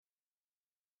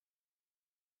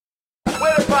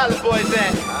Pilot Boys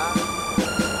at?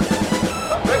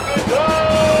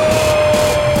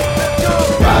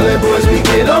 Pilot Boys, we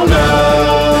get on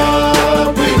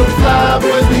up. We gon' fly,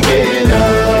 boys, we getting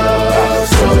up.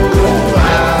 So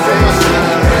high,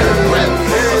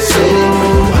 so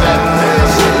high.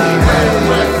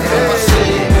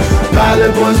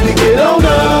 Pilot Boys, we get on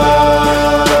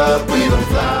up. We gon'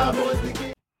 fly, boys, we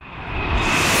get.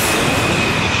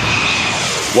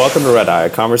 Welcome to REDEYE, a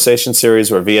conversation series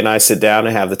where V and I sit down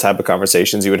and have the type of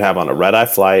conversations you would have on a red-eye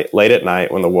flight late at night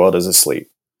when the world is asleep.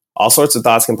 All sorts of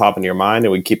thoughts can pop into your mind,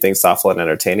 and we keep things thoughtful and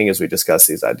entertaining as we discuss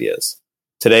these ideas.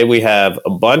 Today we have a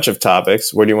bunch of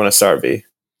topics. Where do you want to start, V?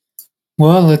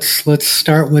 Well, let's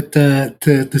start with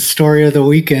the story of the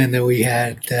weekend that we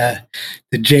had, the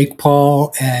Jake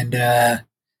Paul and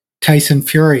Tyson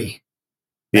Fury.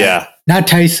 Yeah. Not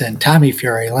Tyson, Tommy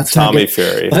Fury. Fury. Let's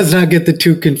not get the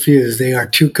two confused. They are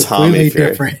two completely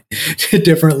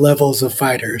different levels of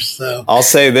fighters. So I'll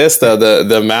say this though: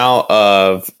 the amount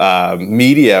of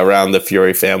media around the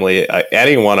Fury family,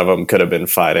 any one of them could have been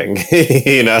fighting.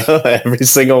 Every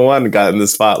single one got in the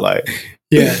spotlight.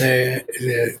 Yeah,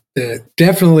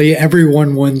 definitely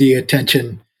everyone won the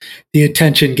attention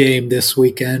game this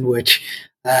weekend. Which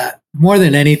more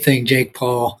than anything, Jake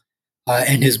Paul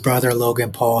and his brother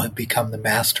Logan Paul have become the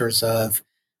masters of.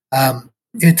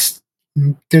 There's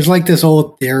like this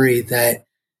old theory that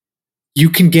you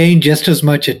can gain just as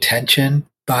much attention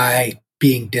by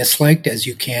being disliked as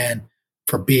you can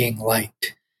for being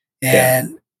liked.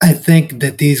 And I think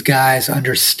that these guys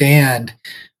understand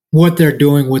what they're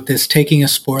doing with this, taking a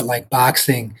sport like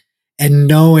boxing and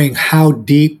knowing how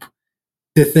deep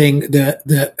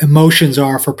the emotions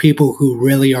are for people who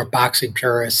really are boxing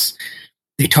purists.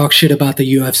 They talk shit about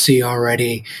the UFC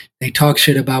already. They talk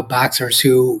shit about boxers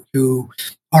who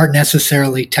aren't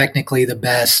necessarily technically the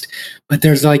best. But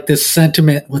there's like this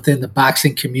sentiment within the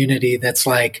boxing community that's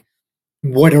like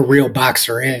what a real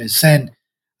boxer is. And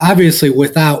obviously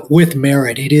with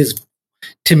merit, it is,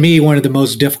 to me, one of the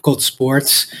most difficult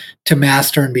sports to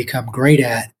master and become great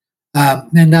at.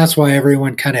 And that's why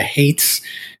everyone kind of hates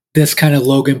this kind of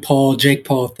Logan Paul, Jake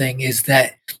Paul thing, is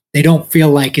that they don't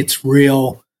feel like it's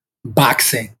real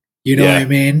boxing, what I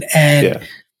mean? And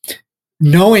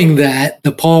knowing that,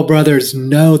 the Paul brothers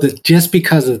know that just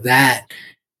because of that,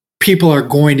 people are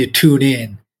going to tune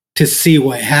in to see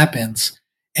what happens.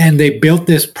 And they built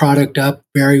this product up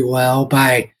very well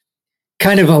by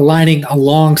kind of aligning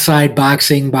alongside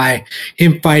boxing, by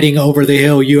him fighting over the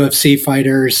hill UFC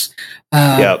fighters.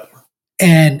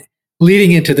 And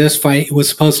leading into this fight, it was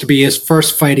supposed to be his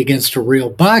first fight against a real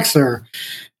boxer.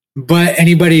 But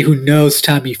anybody who knows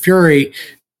Tommy Fury,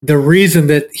 the reason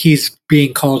that he's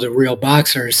being called a real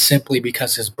boxer is simply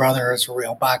because his brother is a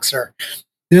real boxer.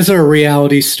 This is a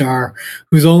reality star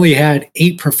who's only had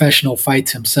 8 professional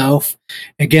fights himself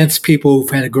against people who've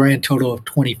had a grand total of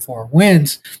 24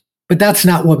 wins. But that's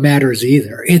not what matters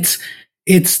either. It's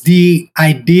the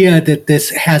idea that this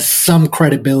has some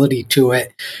credibility to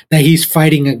it, that he's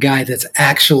fighting a guy that's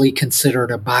actually considered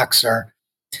a boxer.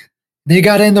 They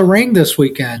got in the ring this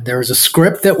weekend. There was a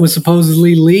script that was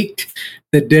supposedly leaked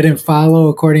that didn't follow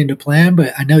according to plan,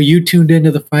 but I know you tuned into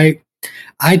the fight.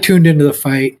 I tuned into the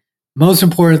fight. Most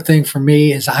important thing for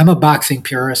me is I'm a boxing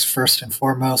purist first and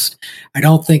foremost. I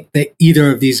don't think that either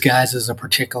of these guys is a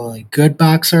particularly good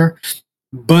boxer,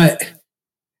 but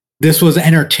this was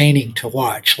entertaining to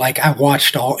watch. Like, I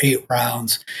watched all 8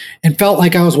 rounds and felt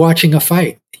like I was watching a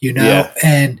fight,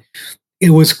 and it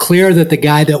was clear that the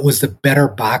guy that was the better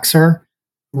boxer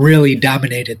really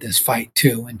dominated this fight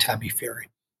too in Tommy Fury.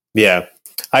 Yeah,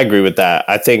 I agree with that.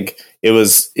 I think it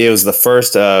was the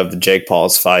first of Jake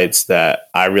Paul's fights that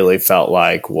I really felt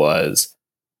like was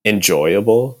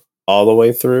enjoyable all the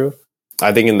way through.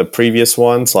 I think in the previous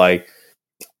ones, like,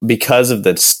 because of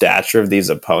the stature of these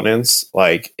opponents,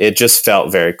 like, it just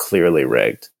felt very clearly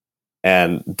rigged.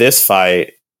 And this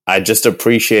fight, I just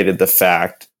appreciated the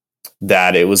fact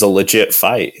that it was a legit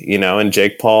fight, and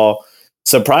Jake Paul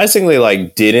surprisingly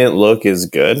didn't look as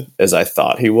good as I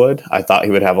thought he would. I thought he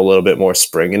would have a little bit more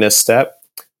spring in his step.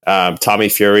 Tommy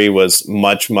Fury was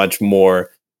much, much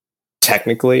more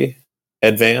technically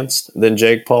advanced than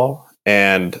Jake Paul.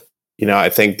 And, I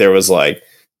think there was it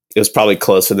was probably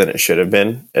closer than it should have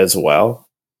been as well.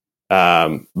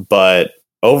 But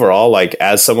overall,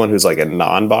 as someone who's a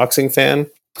non-boxing fan,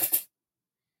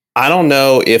 I don't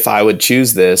know if I would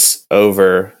choose this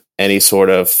over any sort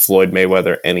of Floyd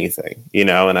Mayweather anything,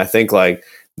 and I think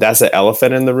that's the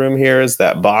elephant in the room here, is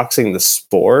that boxing, the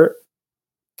sport,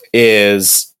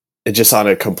 is just on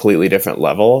a completely different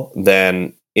level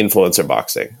than influencer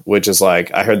boxing, which is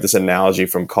I heard this analogy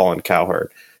from Colin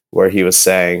Cowherd where he was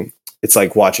saying it's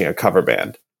like watching a cover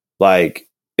band. Like,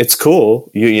 it's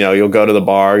cool. You know, you'll go to the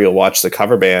bar, you'll watch the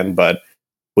cover band, but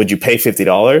would you pay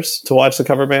 $50 to watch the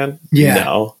cover band?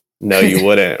 Yeah. No, you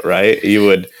wouldn't, right? You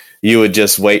would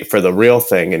just wait for the real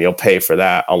thing, and you'll pay for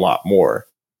that a lot more.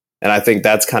 And I think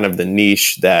that's kind of the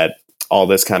niche that all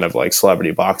this kind of like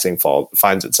celebrity boxing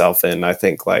finds itself in. I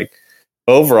think like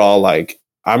overall, like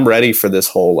I'm ready for this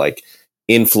whole like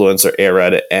influencer era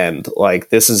to end. Like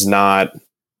this is not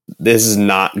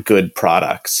good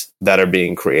products that are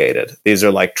being created. These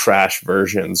are like trash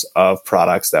versions of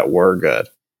products that were good.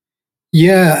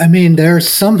 Yeah, I mean, there's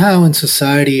somehow in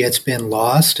society it's been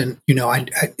lost, and you know,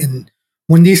 and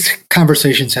when these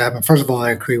conversations happen, first of all,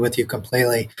 I agree with you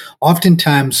completely.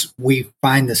 Oftentimes, we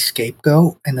find the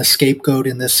scapegoat, and the scapegoat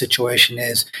in this situation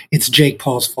is it's Jake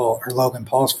Paul's fault or Logan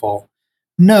Paul's fault.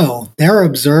 No, they're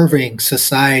observing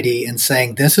society and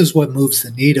saying this is what moves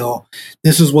the needle.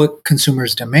 This is what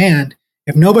consumers demand.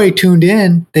 If nobody tuned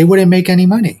in, they wouldn't make any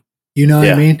money. You know what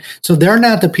I mean? So they're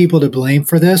not the people to blame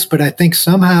for this, but I think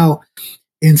somehow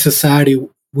in society,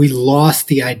 we lost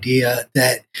the idea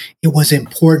that it was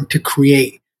important to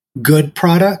create good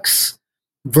products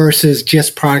versus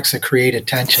just products that create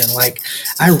attention. Like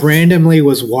I randomly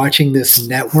was watching this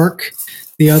network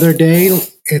the other day.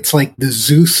 It's like the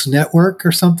Zeus network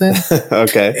or something.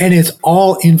 Okay. And it's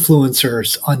all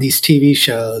influencers on these TV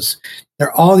shows.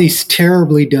 They're all these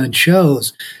terribly done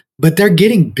shows, but they're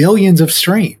getting billions of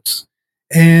streams.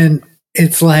 And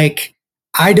it's like,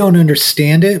 I don't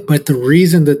understand it, but the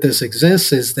reason that this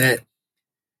exists is that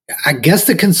I guess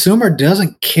the consumer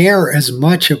doesn't care as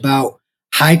much about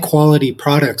high quality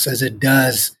products as it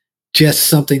does just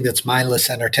something that's mindless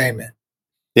entertainment.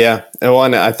 Yeah. And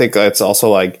one, I think it's also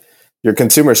like your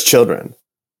consumers' children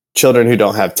who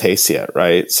don't have taste yet.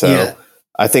 Right. So yeah.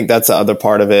 I think that's the other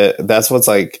part of it. That's what's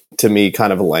like, to me,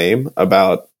 kind of lame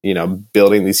about, you know,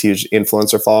 building these huge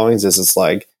influencer followings is it's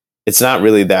like, it's not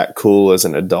really that cool as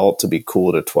an adult to be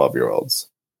cool to 12-year-olds.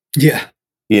 Yeah.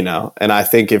 You know, and I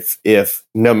think if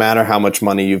no matter how much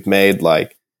money you've made,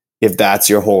 like if that's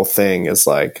your whole thing is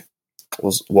like,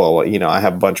 well, you know, I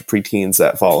have a bunch of preteens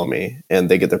that follow me and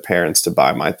they get their parents to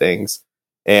buy my things.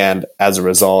 And as a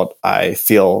result, I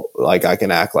feel like I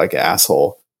can act like an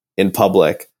asshole in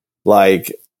public.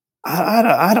 Like,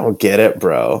 I don't get it,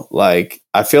 bro. Like,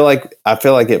 I feel like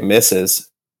it misses,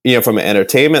 you know, from an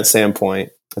entertainment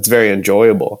standpoint, it's very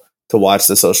enjoyable to watch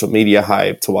the social media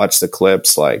hype, to watch the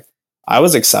clips. Like, I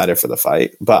was excited for the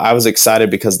fight, but I was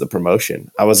excited because of the promotion.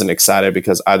 I wasn't excited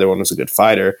because either one was a good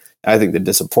fighter. I think the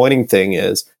disappointing thing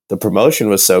is the promotion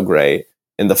was so great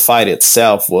and the fight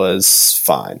itself was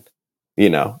fine. You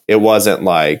know, it wasn't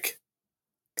like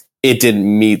it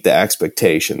didn't meet the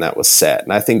expectation that was set.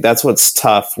 And I think that's what's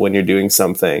tough when you're doing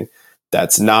something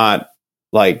that's not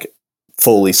like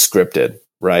fully scripted,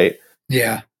 right?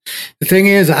 Yeah. The thing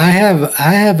is, I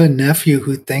have a nephew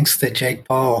who thinks that Jake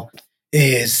Paul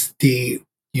is the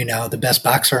best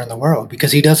boxer in the world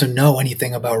because he doesn't know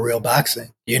anything about real boxing.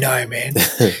 You know what I mean?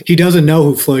 He doesn't know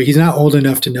who Floyd. He's not old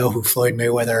enough to know who Floyd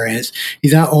Mayweather is.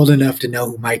 He's not old enough to know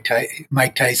who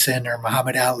Mike Tyson or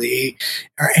Muhammad Ali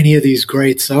or any of these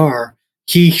greats are.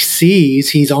 He sees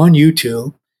he's on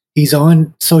YouTube, he's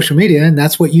on social media, and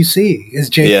that's what you see is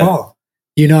Jake Paul.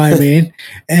 You know what I mean?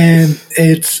 And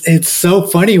it's so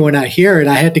funny when I hear it.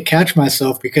 I had to catch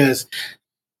myself because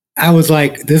I was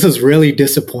like, this is really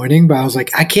disappointing, but I was like,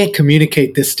 I can't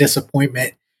communicate this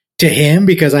disappointment to him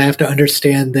because I have to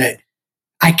understand that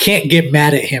I can't get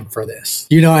mad at him for this.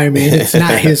 You know what I mean? It's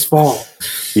not his fault.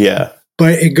 Yeah.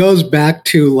 But it goes back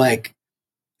to like,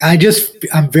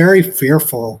 I'm very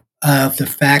fearful of the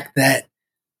fact that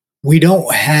we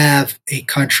don't have a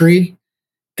country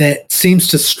that seems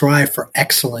to strive for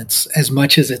excellence as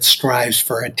much as it strives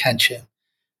for attention.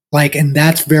 Like, and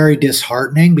that's very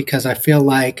disheartening because I feel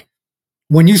like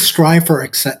when you strive for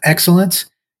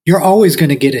excellence, you're always going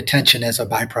to get attention as a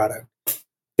byproduct.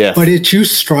 Yeah. But if you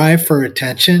strive for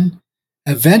attention,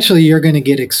 eventually you're going to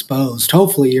get exposed.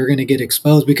 Hopefully you're going to get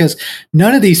exposed because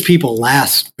none of these people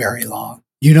last very long.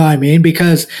 You know what I mean?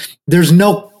 Because there's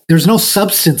no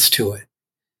substance to it.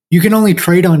 You can only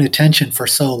trade on attention for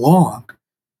so long.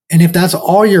 And if that's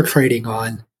all you're trading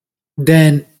on,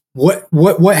 then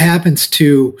what happens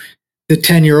to the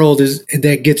 10-year-old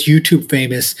that gets YouTube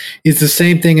famous is the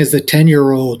same thing as the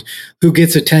 10-year-old who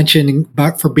gets attention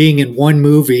for being in one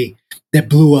movie that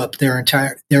blew up their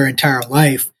entire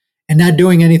life and not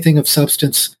doing anything of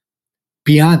substance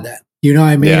beyond that. You know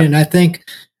what I mean? Yeah. And I think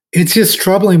it's just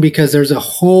troubling because there's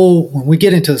when we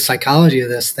get into the psychology of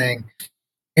this thing,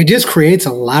 it just creates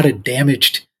a lot of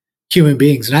damaged human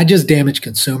beings, not just damaged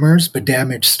consumers, but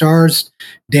damaged stars,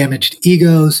 damaged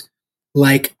egos,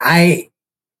 like I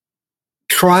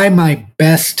try my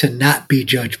best to not be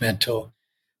judgmental.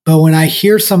 But when I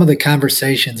hear some of the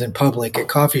conversations in public at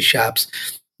coffee shops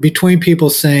between people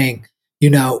saying,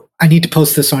 I need to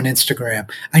post this on Instagram.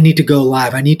 I need to go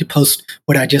live. I need to post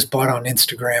what I just bought on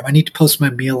Instagram. I need to post my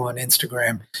meal on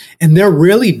Instagram. And they're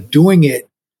really doing it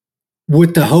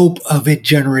with the hope of it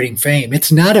generating fame.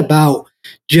 It's not about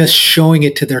just showing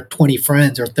it to their 20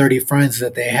 friends or 30 friends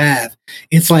that they have.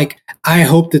 It's like, I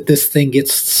hope that this thing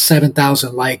gets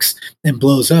 7,000 likes and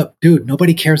blows up. Dude,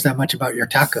 nobody cares that much about your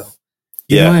taco.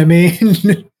 You know what I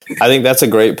mean? I think that's a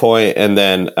great point. And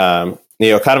then, kind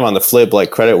of on the flip, like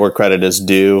credit where credit is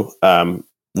due,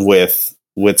 with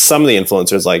some of the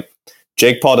influencers, like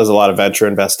Jake Paul does a lot of venture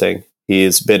investing.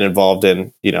 He's been involved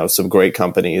in, some great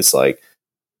companies, like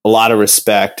a lot of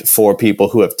respect for people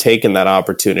who have taken that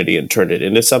opportunity and turned it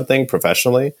into something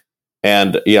professionally.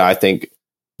 And, I think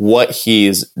what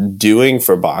he's doing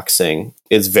for boxing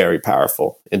is very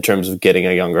powerful in terms of getting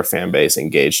a younger fan base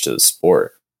engaged to the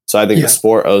sport. So I think the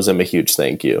sport owes him a huge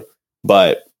thank you.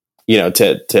 But,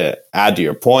 to add to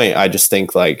your point, I just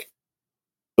think like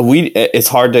it's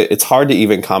hard to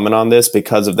even comment on this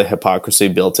because of the hypocrisy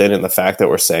built in and the fact that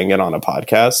we're saying it on a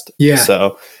podcast. Yeah.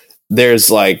 So there's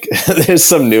there's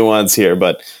some nuance here,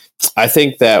 but I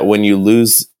think that when you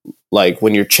lose, like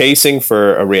when you're chasing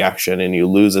for a reaction and you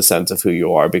lose a sense of who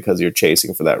you are because you're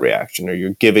chasing for that reaction, or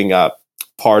you're giving up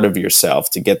part of yourself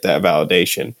to get that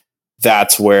validation,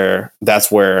 that's where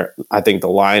I think the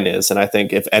line is. And I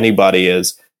think if anybody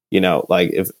is,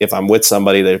 if I'm with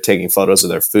somebody, they're taking photos of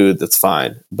their food, that's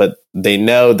fine. But they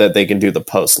know that they can do the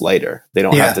post later. They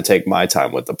don't have to take my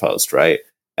time with the post, right?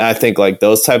 And I think like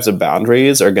those types of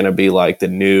boundaries are going to be like the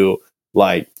new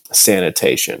like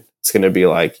sanitation. It's going to be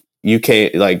like, you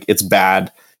can't, like, it's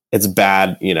bad,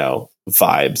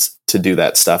 vibes to do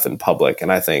that stuff in public.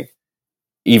 And I think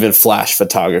even flash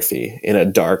photography in a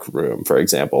dark room, for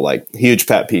example, like huge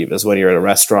pet peeve is when you're at a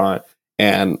restaurant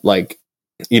and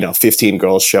 15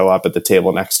 girls show up at the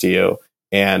table next to you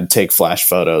and take flash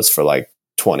photos for like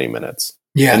 20 minutes.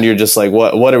 Yeah. And you're just like,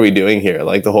 what are we doing here?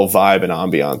 Like the whole vibe and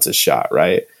ambiance is shot,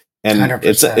 right? And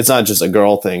 100%. It's not just a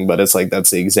girl thing, but it's like, that's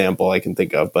the example I can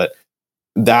think of. But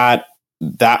that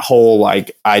whole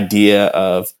like idea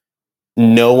of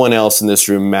no one else in this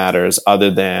room matters other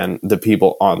than the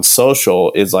people on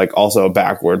social is like also a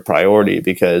backward priority,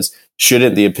 because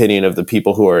shouldn't the opinion of the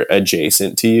people who are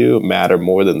adjacent to you matter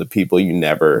more than the people you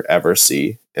never ever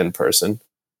see in person?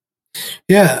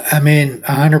 Yeah, I mean,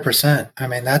 100%. I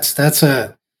mean,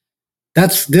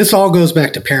 this all goes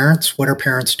back to parents. What are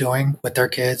parents doing with their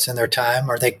kids and their time?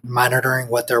 Are they monitoring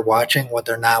what they're watching, what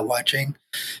they're not watching?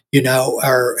 And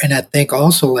I think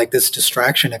also like this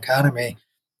distraction economy,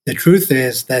 the truth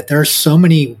is that there are so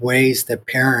many ways that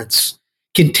parents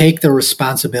can take the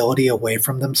responsibility away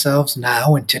from themselves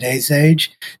now in today's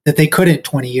age that they couldn't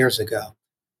 20 years ago.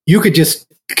 You could just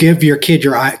give your kid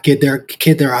their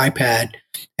iPad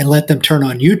and let them turn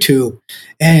on YouTube,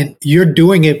 and you're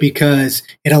doing it because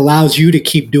it allows you to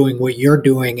keep doing what you're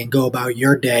doing and go about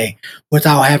your day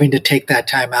without having to take that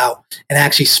time out and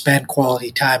actually spend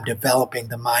quality time developing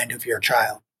the mind of your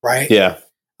child, right? Yeah.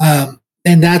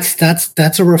 And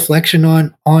that's a reflection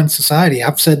on society.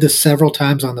 I've said this several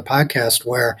times on the podcast,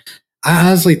 where I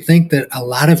honestly think that a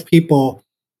lot of people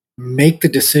make the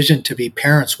decision to be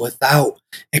parents without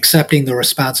accepting the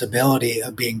responsibility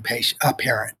of being a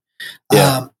parent.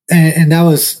 Yeah. And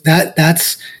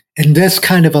this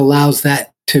kind of allows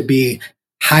that to be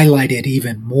highlighted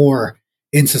even more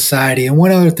in society. And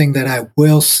one other thing that I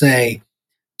will say,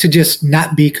 to just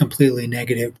not be completely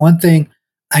negative, one thing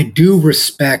I do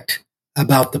respect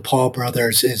about the Paul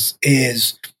brothers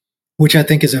is, which I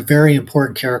think is a very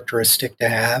important characteristic to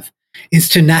have, is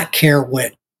to not care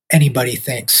what anybody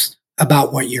thinks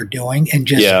about what you're doing and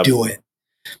just do it.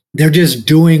 They're just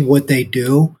doing what they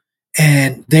do.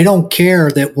 And they don't care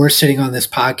that we're sitting on this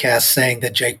podcast saying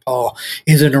that Jake Paul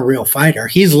isn't a real fighter.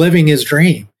 He's living his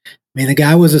dream. I mean, the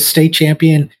guy was a state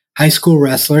champion high school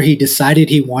wrestler. He decided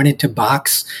he wanted to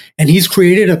box, and he's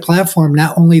created a platform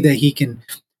not only that he can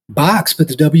box, but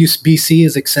the WBC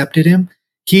has accepted him.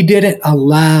 He didn't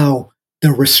allow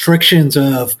the restrictions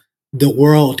of the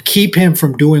world keep him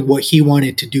from doing what he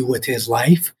wanted to do with his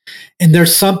life. And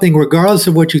there's something, regardless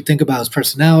of what you think about his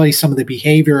personality, some of the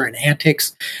behavior and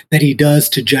antics that he does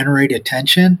to generate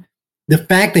attention, the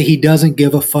fact that he doesn't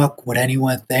give a fuck what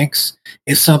anyone thinks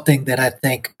is something that I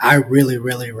think I really,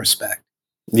 really respect.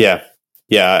 Yeah.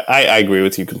 Yeah, I agree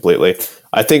with you completely.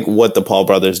 I think what the Paul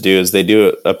brothers do is they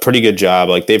do a pretty good job.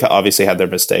 Like, they've obviously had their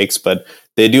mistakes, but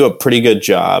they do a pretty good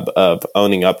job of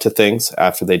owning up to things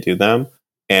after they do them.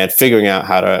 and figuring out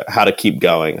how to keep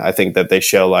going. I think that they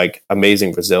show like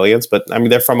amazing resilience, but I mean,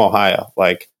 they're from Ohio.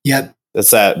 Like, Yep.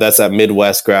 that's that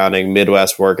Midwest grounding,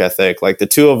 Midwest work ethic. Like the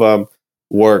two of them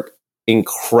work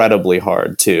incredibly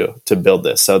hard to build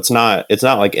this. So it's not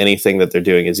like anything that they're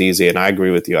doing is easy. And I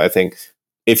agree with you. I think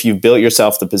if you've built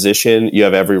yourself the position, you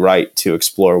have every right to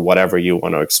explore whatever you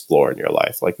want to explore in your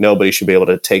life. Like nobody should be able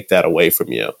to take that away from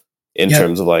you in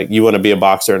terms of like, you want to be a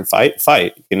boxer and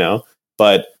fight, you know,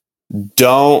 but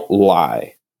don't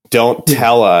lie. Don't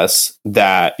tell us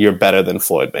that you're better than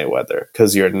Floyd Mayweather,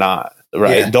 because you're not,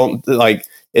 right? Yeah. Don't, like,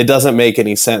 it doesn't make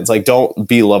any sense. Like, don't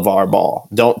be LeVar Ball.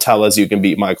 Don't tell us you can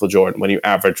beat Michael Jordan when you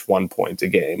average 1 point a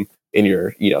game in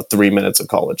your, 3 minutes of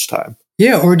college time.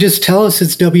 Yeah, or just tell us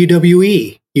it's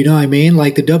WWE. You know what I mean?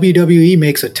 Like the WWE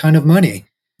makes a ton of money.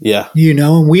 Yeah. You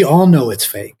know, and we all know it's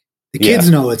fake. The kids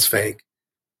know it's fake.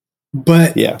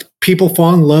 But people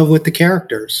fall in love with the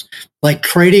characters. Like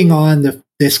trading on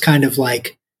this kind of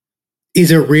like,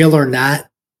 is it real or not,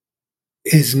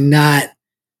 is not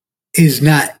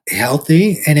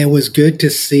healthy. And it was good to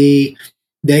see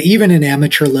that even an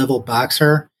amateur level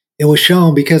boxer, it was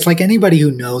shown, because like anybody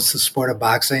who knows the sport of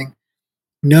boxing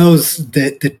knows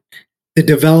that the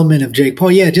development of Jake Paul,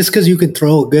 just because you can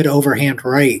throw a good overhand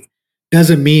right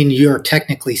doesn't mean you're a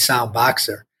technically sound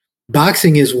boxer.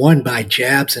 Boxing is won by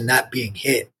jabs and not being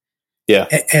hit. Yeah.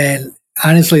 And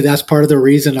honestly, that's part of the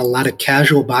reason a lot of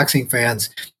casual boxing fans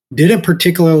didn't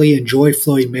particularly enjoy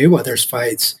Floyd Mayweather's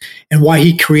fights, and why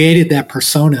he created that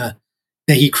persona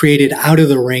that he created out of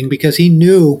the ring, because he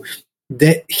knew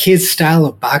that his style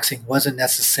of boxing wasn't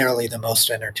necessarily the most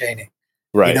entertaining.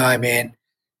 Right. You know what I mean?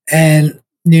 And,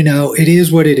 it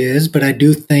is what it is, but I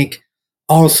do think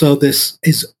also this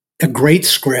is a great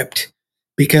script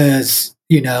because,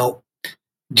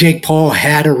 Jake Paul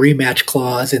had a rematch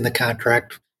clause in the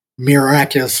contract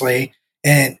miraculously,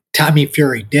 and Tommy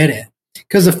Fury didn't,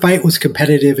 because the fight was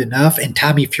competitive enough and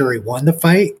Tommy Fury won the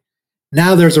fight.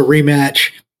 Now there's a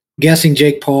rematch. Guessing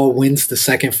Jake Paul wins the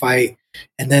second fight,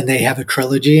 and then they have a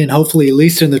trilogy, and hopefully at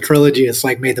least in the trilogy it's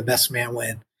like, may the best man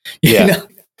win. You know?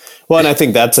 Well, and I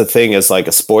think that's the thing as like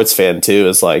a sports fan too,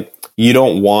 is like, you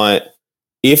don't want,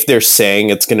 if they're saying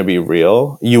it's going to be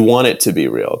real, you want it to be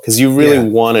real, because you really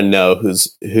want to know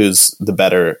who's the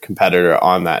better competitor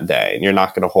on that day, and you're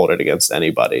not going to hold it against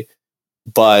anybody.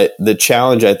 But the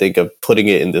challenge, I think, of putting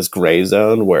it in this gray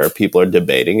zone where people are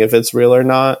debating if it's real or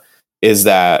not, is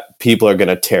that people are going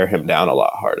to tear him down a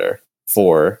lot harder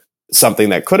for something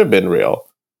that could have been real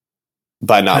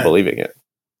by not believing it.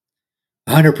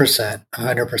 100%.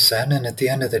 And at the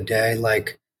end of the day,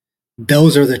 like,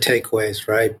 those are the takeaways,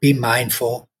 right? Be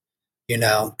mindful,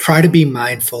 try to be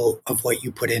mindful of what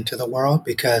you put into the world,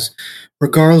 because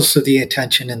regardless of the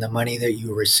attention and the money that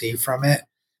you receive from it,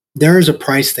 there is a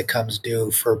price that comes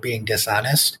due for being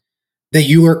dishonest that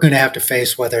you are going to have to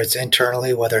face, whether it's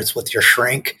internally, whether it's with your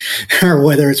shrink, or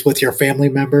whether it's with your family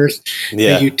members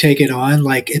that you take it on.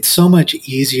 Like, it's so much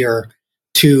easier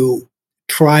to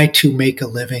try to make a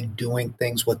living doing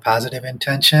things with positive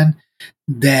intention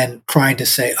than trying to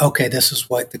say, okay, this is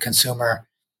what the consumer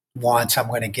wants, I'm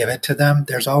going to give it to them.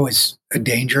 There's always a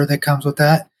danger that comes with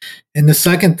that. And the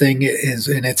second thing is,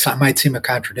 and it might seem a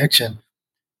contradiction,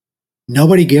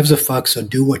 nobody gives a fuck, so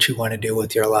do what you want to do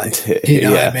with your life. You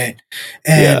know what I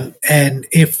mean? And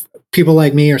if people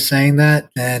like me are saying that,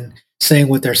 then saying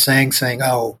what they're saying,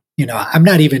 oh, I'm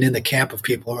not even in the camp of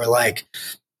people who are like,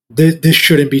 this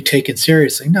shouldn't be taken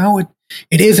seriously. No,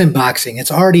 it isn't boxing.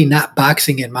 It's already not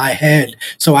boxing in my head,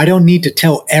 so I don't need to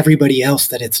tell everybody else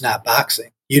that it's not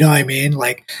boxing. You know what I mean?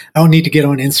 Like, I don't need to get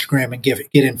on Instagram and get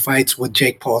in fights with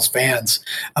Jake Paul's fans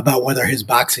about whether his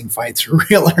boxing fights are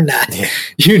real or not. Yeah.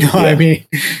 You know what I mean?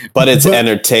 But it's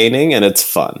entertaining and it's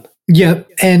fun. Yeah.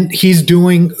 And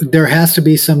there has to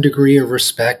be some degree of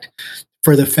respect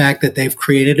for the fact that they've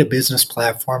created a business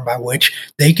platform by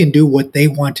which they can do what they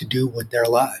want to do with their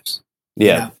lives.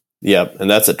 Yeah. Yeah.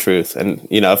 And that's the truth. And,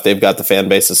 if they've got the fan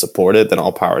base to support it, then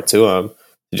all power to them.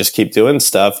 Just keep doing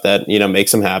stuff that,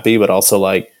 makes them happy, but also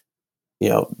like,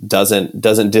 doesn't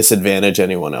disadvantage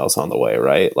anyone else on the way.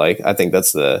 Right. Like, I think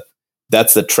that's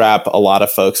the trap a lot of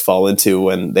folks fall into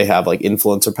when they have like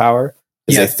influencer power,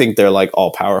 is they think they're like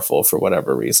all powerful for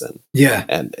whatever reason. Yeah.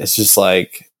 And it's just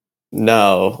like,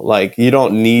 no, like, you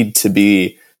don't need to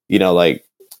be, like,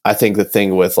 I think the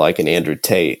thing with like an Andrew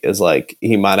Tate is like,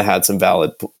 he might've had some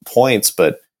valid points,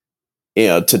 but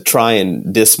to try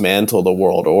and dismantle the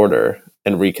world order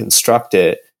and reconstruct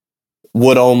it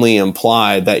would only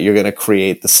imply that you're going to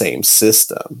create the same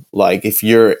system. Like, if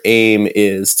your aim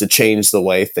is to change the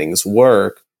way things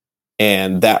work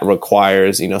and that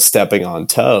requires, stepping on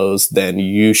toes, then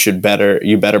you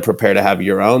better prepare to have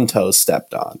your own toes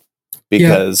stepped on,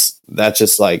 because that's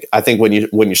just like, I think when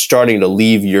you're starting to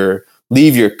leave your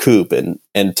coop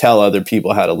and tell other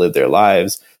people how to live their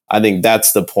lives, I think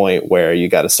that's the point where you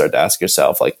got to start to ask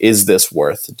yourself, like, is this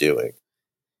worth doing?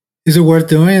 Is it worth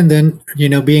doing? And then,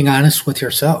 being honest with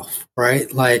yourself,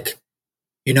 right? Like,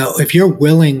 if you're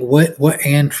willing, what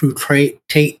Andrew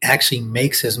Tate actually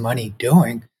makes his money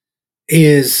doing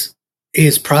is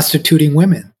prostituting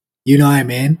women. You know what I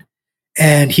mean?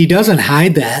 And he doesn't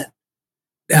hide that.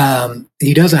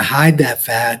 He doesn't hide that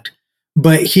fact,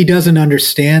 but he doesn't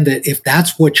understand that if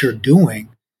that's what you're doing,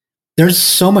 there's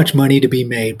so much money to be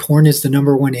made. Porn is the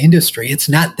number one industry. It's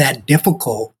not that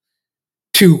difficult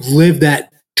to live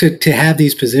that, to have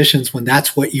these positions when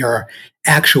that's what your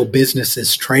actual business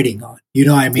is trading on. You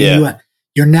know what I mean? Yeah.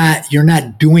 You're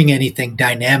not doing anything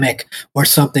dynamic or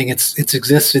something. It's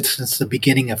existed since the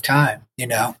beginning of time,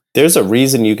 There's a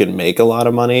reason you can make a lot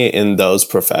of money in those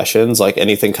professions, like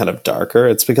anything kind of darker.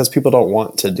 It's because people don't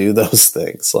want to do those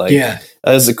things. Like,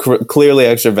 there's clearly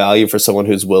extra value for someone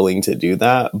who's willing to do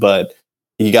that. But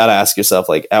you got to ask yourself,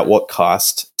 like, at what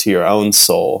cost to your own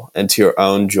soul and to your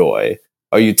own joy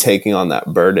are you taking on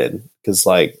that burden? Because,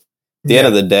 like, at the end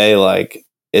of the day, like,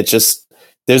 it just,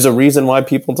 there's a reason why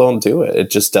people don't do it. It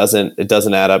just doesn't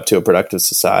add up to a productive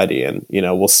society. And,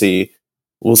 we'll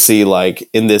see like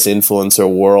in this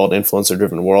influencer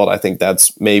driven world, I think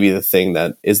that's maybe the thing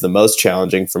that is the most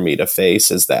challenging for me to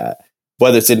face, is that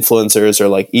whether it's influencers or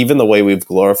like even the way we've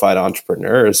glorified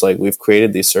entrepreneurs, like we've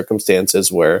created these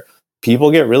circumstances where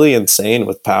people get really insane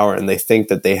with power and they think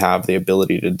that they have the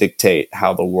ability to dictate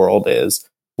how the world is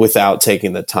without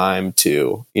taking the time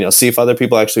to, see if other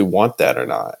people actually want that or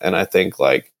not. And I think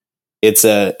like it's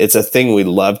a thing we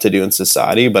love to do in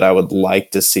society, but I would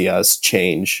like to see us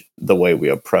change the way we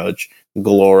approach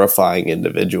glorifying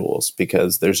individuals,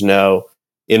 because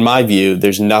in my view,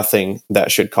 there's nothing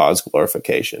that should cause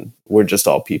glorification. We're just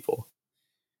all people.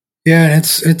 Yeah, and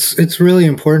it's really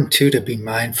important too to be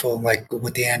mindful, like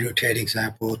with the Andrew Tate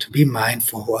example, to be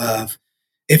mindful of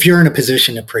if you're in a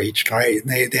position to preach, right?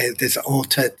 This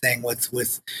old thing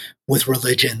with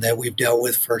religion that we've dealt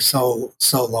with for so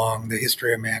long, the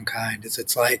history of mankind,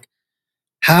 it's like,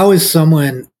 how is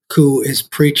someone who is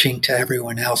preaching to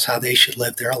everyone else how they should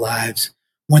live their lives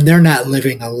when they're not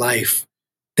living a life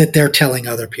that they're telling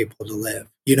other people to live?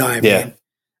 You know what I mean?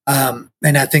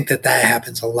 And I think that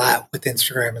happens a lot with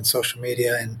Instagram and social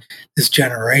media and this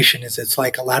generation. It's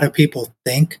like a lot of people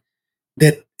think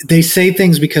that they say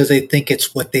things because they think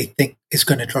it's what they think is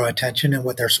going to draw attention and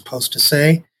what they're supposed to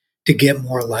say to get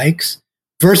more likes,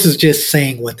 versus just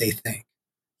saying what they think,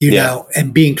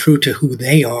 and being true to who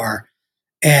they are.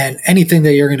 And anything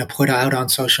that you're going to put out on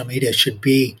social media should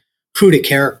be true to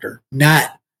character,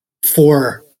 not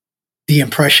for the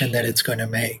impression that it's going to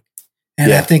make.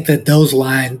 And I think that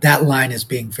that line is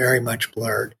being very much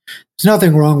blurred. There's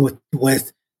nothing wrong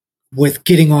with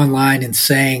getting online and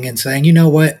saying, you know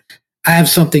what, I have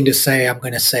something to say, I'm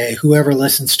going to say. Whoever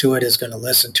listens to it is going to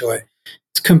listen to it.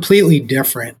 It's completely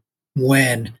different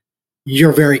when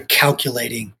you're very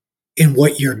calculating in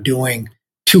what you're doing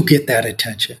to get that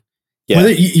attention. Yeah.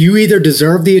 Whether you either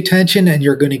deserve the attention and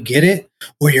you're going to get it,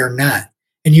 or you're not.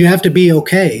 And you have to be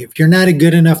okay. If you're not a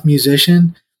good enough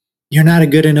musician, you're not a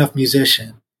good enough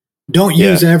musician. Don't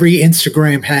use every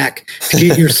Instagram hack to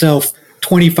get yourself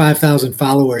 25,000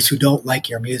 followers who don't like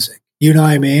your music. You know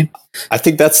what I mean? I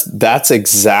think that's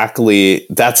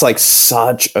like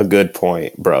such a good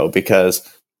point, bro,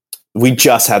 because we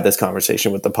just had this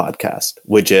conversation with the podcast,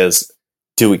 which is,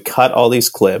 do we cut all these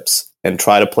clips and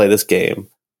try to play this game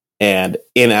and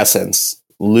in essence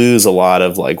lose a lot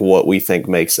of like what we think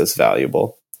makes us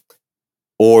valuable?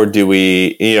 Or do we,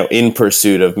 in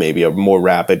pursuit of maybe a more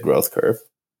rapid growth curve?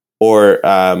 Or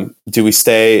do we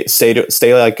stay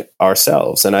like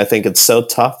ourselves? And I think it's so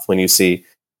tough when you see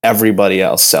everybody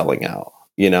else selling out,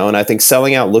 and I think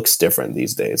selling out looks different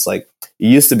these days. Like, you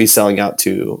used to be selling out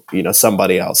to,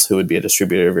 somebody else who would be a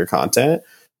distributor of your content.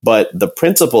 But the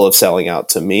principle of selling out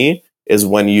to me is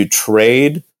when you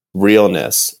trade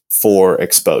realness for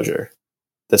exposure.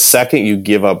 The second you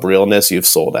give up realness, you've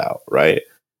sold out, right?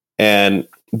 And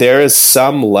there is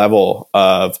some level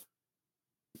of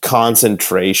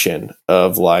concentration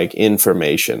of like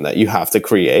information that you have to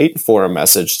create for a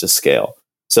message to scale.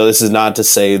 So this is not to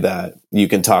say that you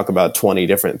can talk about 20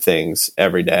 different things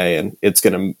every day and it's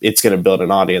going to build an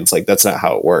audience. Like, that's not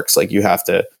how it works. Like, you have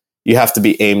to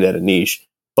be aimed at a niche.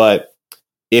 But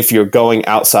if you're going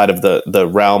outside of the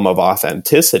realm of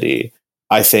authenticity,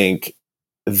 I think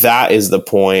that is the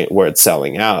point where it's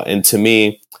selling out. And to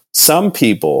me, some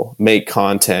people make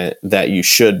content that you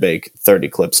should make 30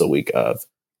 clips a week of.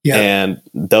 Yeah. And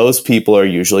those people are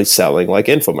usually selling like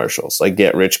infomercials, like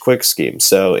get rich quick schemes.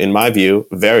 So in my view,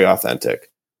 very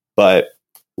authentic. But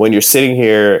when you're sitting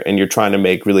here and you're trying to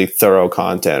make really thorough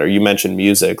content, or you mentioned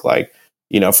music, like,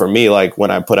 you know, for me, like when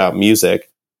I put out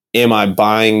music, am I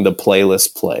buying the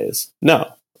playlist plays?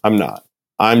 No, I'm not.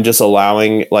 I'm just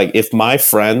allowing, like, if my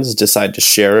friends decide to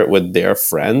share it with their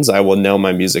friends, I will know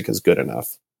my music is good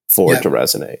enough for it to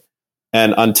resonate.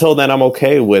 And until then, I'm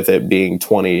okay with it being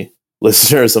 20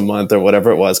 listeners a month or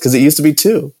whatever it was, because it used to be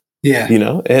 2. Yeah. You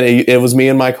know, and it was me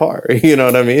in my car. You know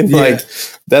what I mean? Yeah. Like,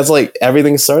 that's like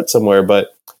everything starts somewhere.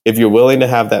 But if you're willing to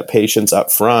have that patience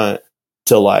up front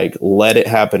to like let it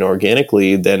happen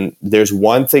organically, then there's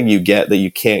one thing you get that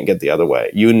you can't get the other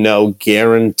way. You know,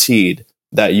 guaranteed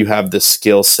that you have the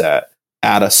skill set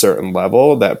at a certain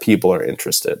level that people are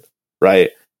interested. Right.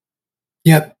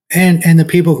 Yep. And the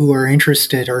people who are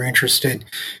interested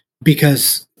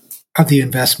because of the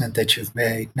investment that you've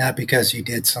made, not because you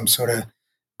did some sort of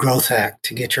growth hack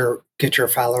to get your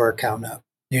follower count up,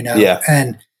 you know? Yeah.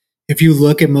 And if you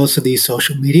look at most of these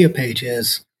social media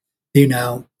pages, you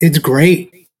know, it's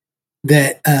great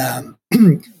that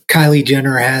Kylie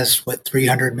Jenner has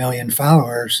 300 million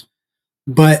followers,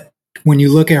 but when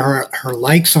you look at her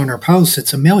likes on her posts,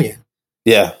 it's 1 million.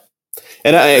 Yeah.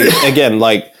 And again,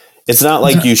 like, it's not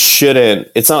like you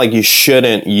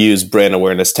shouldn't use brand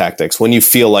awareness tactics when you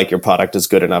feel like your product is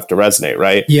good enough to resonate,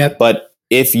 right? Yeah. But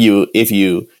if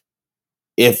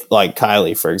like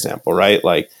Kylie, for example, right?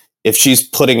 Like if she's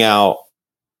putting out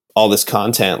all this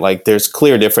content, like there's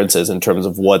clear differences in terms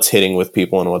of what's hitting with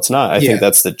people and what's not. I think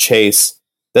that's the chase.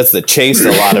 That's the chase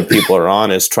that a lot of people are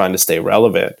on, is trying to stay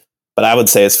relevant. But I would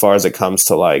say, as far as it comes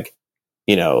to like,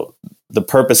 you know, the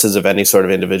purposes of any sort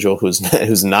of individual who's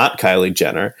not Kylie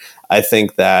Jenner, I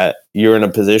think that you're in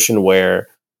a position where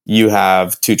you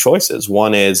have 2 choices.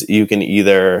 One is you can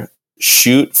either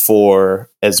shoot for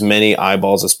as many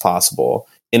eyeballs as possible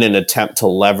in an attempt to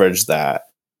leverage that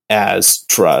as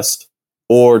trust,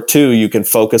 or 2, you can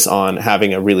focus on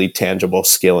having a really tangible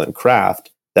skill and craft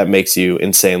that makes you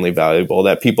insanely valuable,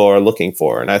 that people are looking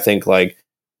for. And I think like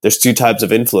there's 2 types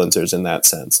of influencers in that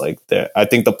sense. Like I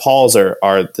think the Pauls are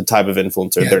the type of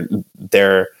influencer.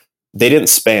 Yeah. They didn't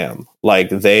spam. Like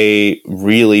they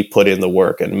really put in the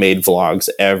work and made vlogs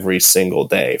every single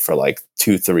day for like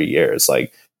 2-3 years,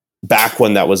 like back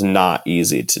when that was not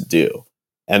easy to do.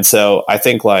 And so I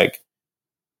think like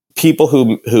people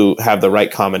who have the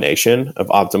right combination of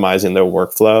optimizing their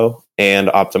workflow and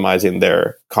optimizing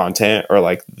their content, or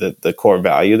like the core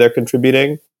value they're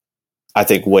contributing, I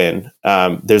think win.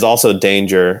 There's also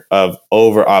danger of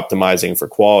over optimizing for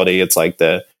quality. It's like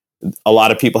a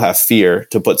lot of people have fear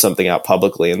to put something out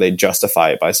publicly, and they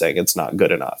justify it by saying it's not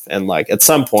good enough. And like at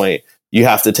some point you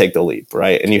have to take the leap,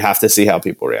 right? And you have to see how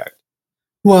people react.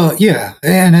 Well, yeah.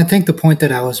 And I think the point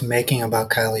that I was making about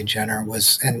Kylie Jenner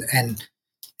was, and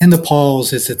the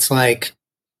Pauls, is it's like,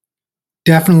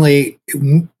 definitely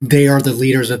they are the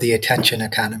leaders of the attention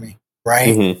economy,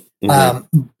 right? Mm-hmm.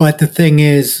 Mm-hmm. But the thing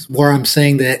is, where I'm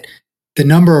saying that the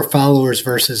number of followers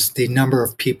versus the number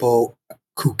of people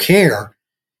who care,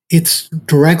 it's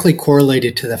directly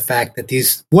correlated to the fact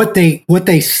that what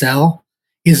they sell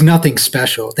is nothing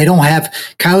special. They don't have,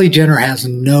 Kylie Jenner has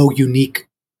no unique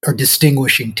or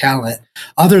distinguishing talent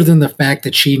other than the fact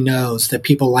that she knows that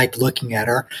people like looking at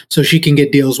her, so she can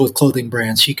get deals with clothing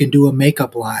brands. She can do a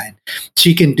makeup line.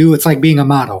 It's like being a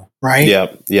model, right?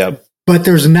 Yep. But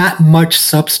there's not much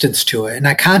substance to it. And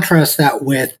I contrast that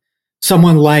with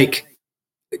someone like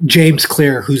James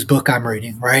Clear, whose book I'm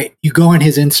reading, right? You go on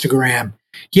his Instagram,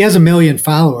 he has 1 million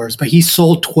followers, but he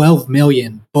sold 12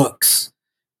 million books.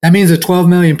 That means that 12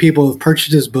 million people have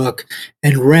purchased his book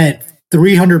and read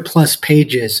 300 plus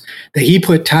pages that he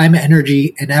put time,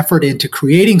 energy, and effort into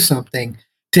creating something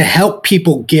to help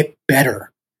people get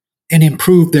better and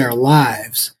improve their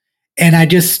lives. And I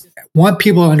just want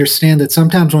people to understand that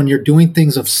sometimes when you're doing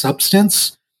things of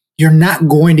substance, you're not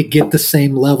going to get the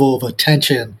same level of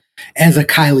attention as a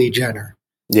Kylie Jenner.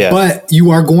 Yeah. But you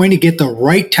are going to get the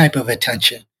right type of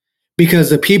attention, because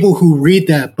the people who read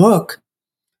that book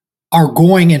are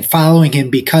going and following him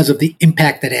because of the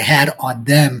impact that it had on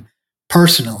them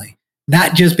personally,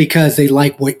 not just because they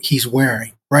like what he's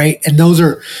wearing, right? And those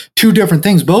are 2 different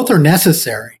things. Both are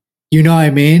necessary, you know what I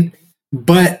mean?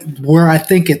 But where I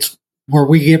think it's where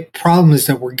we get problems is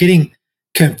that we're getting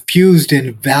confused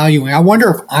in valuing. I wonder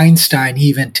if Einstein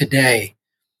even today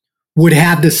would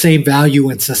have the same value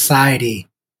in society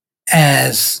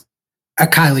as a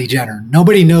Kylie Jenner.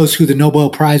 Nobody knows who the Nobel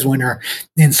Prize winner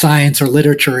in science or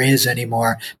literature is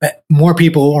anymore, but more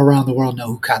people around the world know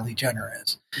who Kylie Jenner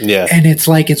is. Yeah. And it's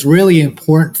like, it's really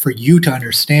important for you to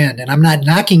understand. And I'm not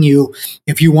knocking you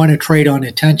if you want to trade on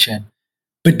attention,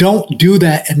 but don't do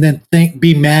that and then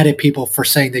be mad at people for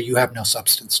saying that you have no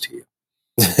substance to you.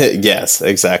 Yes,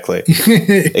 exactly.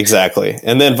 Exactly.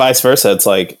 And then vice versa. It's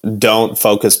like, don't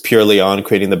focus purely on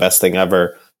creating the best thing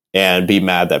ever and be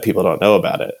mad that people don't know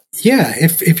about it. Yeah.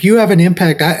 If you have an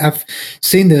impact, I've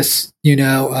seen this,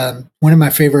 one of my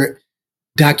favorite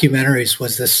documentaries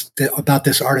was about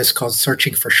this artist called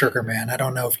Searching for Sugar Man. I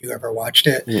don't know if you ever watched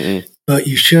it, but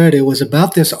you should. It was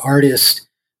about this artist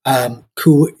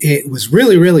who it was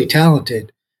really, really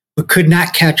talented, but could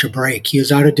not catch a break. He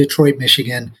was out of Detroit,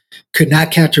 Michigan, could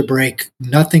not catch a break.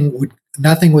 Nothing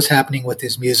was happening with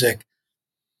his music.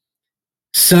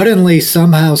 Suddenly,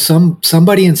 somehow,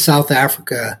 somebody in South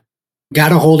Africa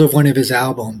got a hold of one of his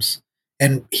albums,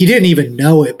 and he didn't even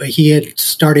know it, but he had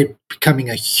started becoming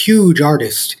a huge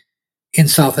artist in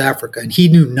South Africa, and he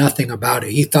knew nothing about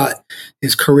it. He thought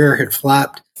his career had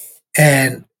flopped,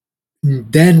 and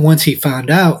then once he found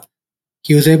out,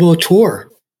 he was able to tour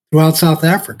throughout South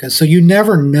Africa. So you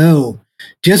never know,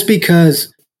 just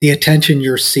because the attention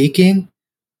you're seeking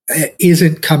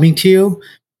isn't coming to you.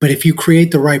 But if you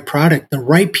create the right product, the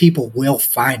right people will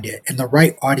find it, and the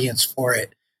right audience for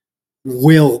it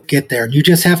will get there. And you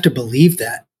just have to believe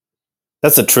that.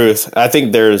 That's the truth. I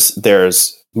think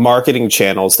there's marketing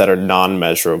channels that are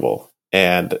non-measurable,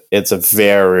 and it's a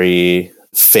very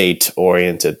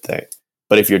fate-oriented thing.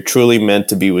 But if you're truly meant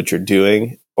to be what you're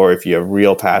doing, or if you have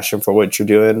real passion for what you're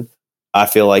doing, I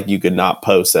feel like you could not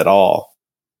post at all,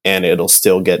 and it'll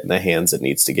still get in the hands it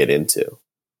needs to get into.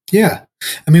 Yeah.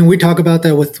 I mean, we talk about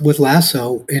that with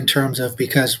Lasso in terms of,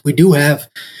 because we do have,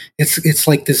 it's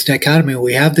like this dichotomy.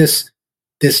 We have this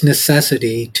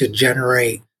necessity to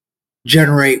generate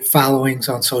followings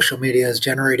on social medias,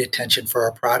 generate attention for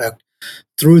our product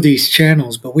through these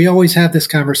channels. But we always have this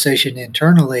conversation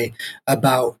internally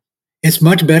about, it's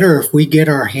much better if we get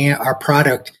our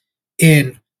product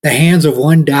in the hands of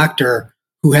one doctor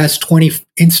who has 20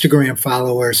 Instagram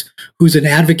followers, who's an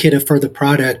advocate for the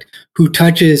product, who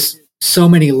touches so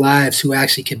many lives who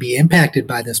actually can be impacted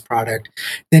by this product,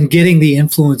 than getting the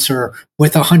influencer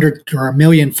with 100 or 1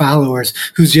 million followers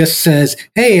who just says,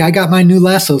 "Hey, I got my new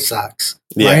Lasso socks."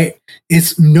 Yeah. Right?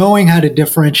 It's knowing how to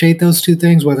differentiate those two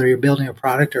things, whether you're building a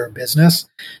product or a business.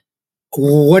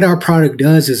 What our product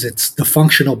does is it's the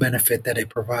functional benefit that it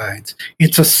provides.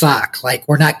 It's a sock. Like,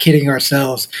 we're not kidding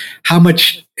ourselves. How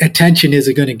much attention is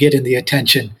it going to get in the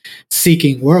attention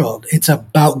seeking world? It's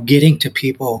about getting to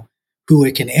people who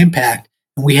it can impact.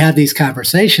 And we have these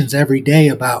conversations every day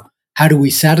about how do we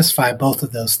satisfy both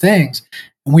of those things.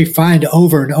 And we find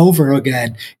over and over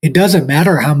again, it doesn't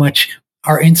matter how much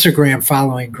our Instagram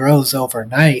following grows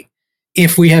overnight.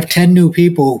 If we have 10 new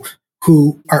people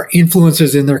who are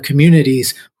influencers in their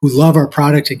communities, who love our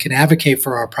product and can advocate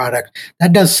for our product,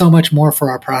 that does so much more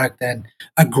for our product than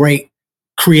a great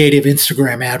creative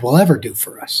Instagram ad will ever do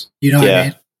for us. You know what I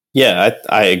mean? Yeah,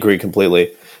 I agree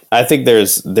completely. I think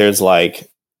there's like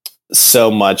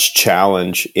so much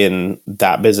challenge in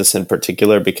that business in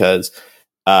particular, because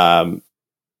other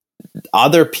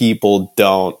people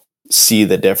don't see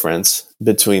the difference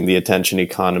between the attention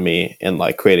economy and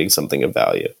like creating something of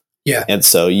value. Yeah. And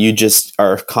so you just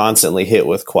are constantly hit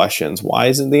with questions. Why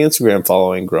isn't the Instagram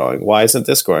following growing? Why isn't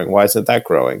this growing? Why isn't that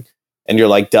growing? And you're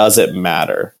like, does it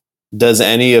matter? Does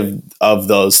any of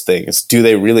those things, do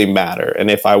they really matter? And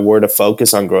if I were to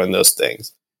focus on growing those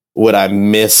things, would I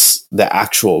miss the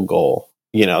actual goal,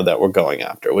 that we're going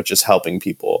after, which is helping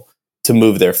people to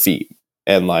move their feet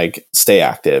and like stay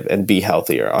active and be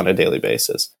healthier on a daily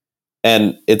basis?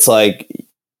 And it's like,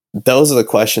 those are the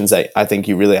questions that I think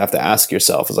you really have to ask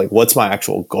yourself, is like, what's my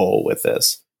actual goal with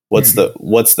this? What's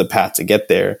the path to get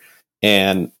there?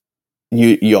 And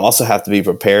you also have to be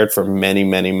prepared for many,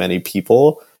 many, many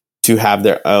people to have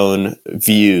their own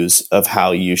views of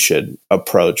how you should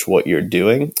approach what you're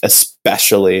doing,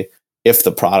 especially if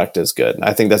the product is good. And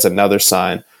I think that's another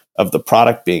sign of the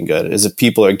product being good, is if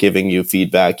people are giving you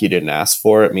feedback you didn't ask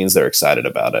for, it means they're excited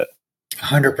about it.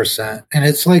 100%. And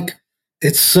it's like,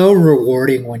 it's so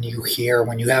rewarding when you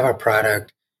have a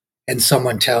product and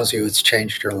someone tells you it's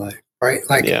changed your life, right?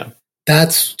 Like,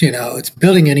 that's, it's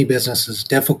building any business is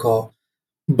difficult,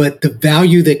 but the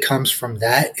value that comes from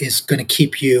that is going to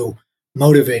keep you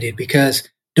motivated, because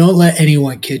don't let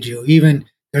anyone kid you. Even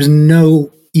there's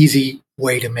no easy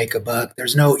way to make a buck.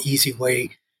 There's no easy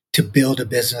way to build a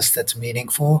business that's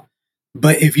meaningful.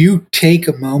 But if you take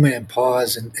a moment and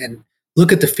pause and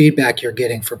look at the feedback you're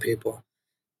getting from people,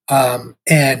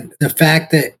 And the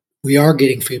fact that we are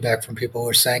getting feedback from people who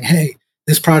are saying, hey,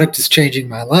 this product is changing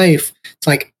my life. It's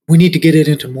like, we need to get it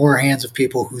into more hands of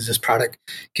people who this product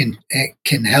can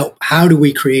help. How do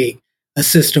we create a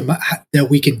system that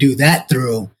we can do that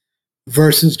through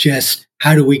versus just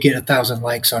how do we get 1,000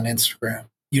 likes on Instagram?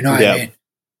 You know what I mean?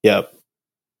 Yep.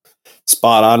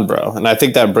 Spot on, bro. And I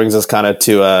think that brings us kind of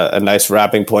to a nice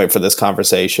wrapping point for this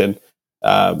conversation.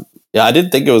 I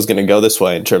didn't think it was going to go this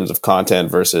way in terms of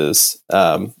content versus,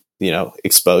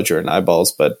 exposure and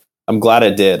eyeballs, but I'm glad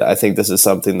it did. I think this is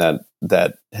something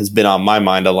that has been on my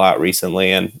mind a lot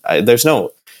recently, and there's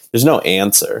no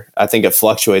answer. I think it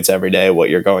fluctuates every day what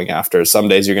you're going after. Some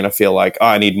days you're going to feel like, oh,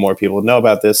 I need more people to know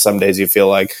about this. Some days you feel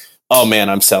like, oh man,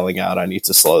 I'm selling out. I need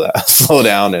to slow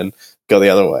down and go the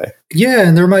other way. Yeah,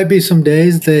 and there might be some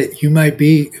days that you might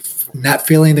be not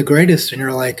feeling the greatest, and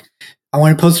you're like, I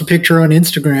want to post a picture on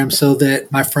Instagram so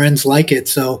that my friends like it,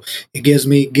 so it gives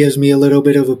me a little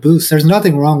bit of a boost. There's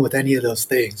nothing wrong with any of those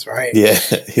things, right? Yeah.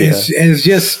 It's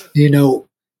just,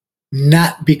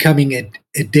 not becoming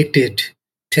addicted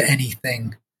to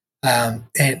anything, and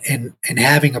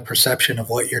having a perception of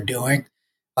what you're doing,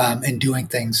 and doing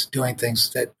things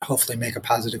that hopefully make a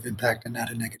positive impact and not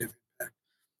a negative impact.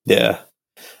 Yeah.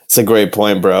 It's a great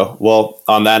point, bro. Well,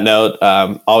 on that note,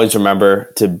 always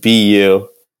remember to be you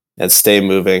and stay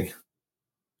moving.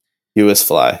 You is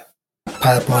fly.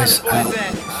 Pilot Boys out.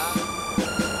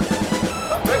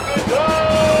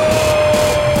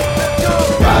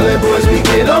 Pilot boys, we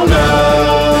get on up.